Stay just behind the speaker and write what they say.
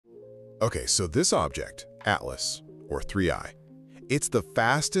Okay, so this object, Atlas, or 3I, it's the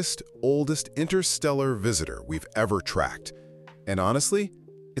fastest, oldest interstellar visitor we've ever tracked. And honestly,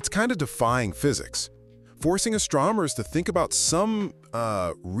 it's kind of defying physics, forcing astronomers to think about some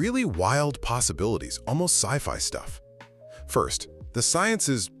really wild possibilities, almost sci-fi stuff. First, the science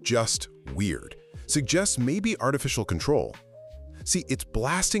is just weird, suggests maybe artificial control. See, it's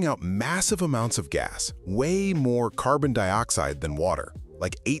blasting out massive amounts of gas, way more carbon dioxide than water,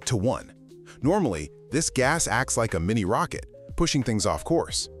 like 8 to 1. Normally, this gas acts like a mini rocket, pushing things off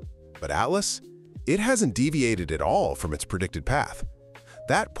course. But Atlas? It hasn't deviated at all from its predicted path.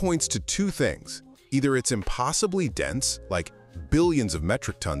 That points to two things. Either it's impossibly dense, like billions of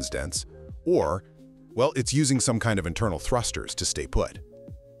metric tons dense, or, well, it's using some kind of internal thrusters to stay put.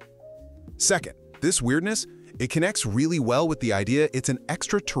 Second, this weirdness, it connects really well with the idea it's an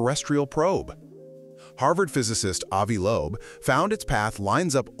extraterrestrial probe. Harvard physicist Avi Loeb found its path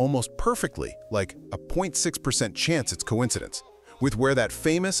lines up almost perfectly, like a 0.6% chance it's coincidence, with where that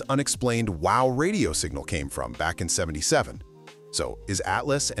famous unexplained WOW radio signal came from back in '77. So, is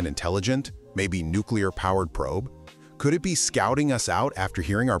Atlas an intelligent, maybe nuclear-powered probe? Could it be scouting us out after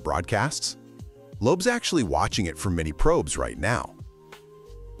hearing our broadcasts? Loeb's actually watching it from many probes right now.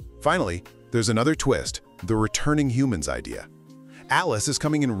 Finally, there's another twist, the returning humans idea. Atlas is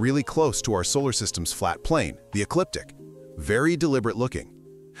coming in really close to our solar system's flat plane, the ecliptic. Very deliberate looking.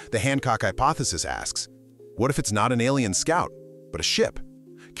 The Hancock hypothesis asks, what if it's not an alien scout, but a ship,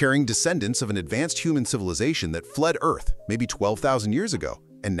 carrying descendants of an advanced human civilization that fled Earth maybe 12,000 years ago,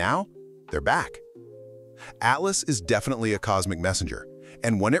 and now they're back? Atlas is definitely a cosmic messenger,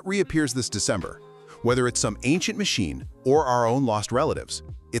 and when it reappears this December, whether it's some ancient machine or our own lost relatives,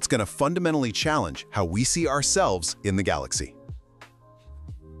 it's going to fundamentally challenge how we see ourselves in the galaxy.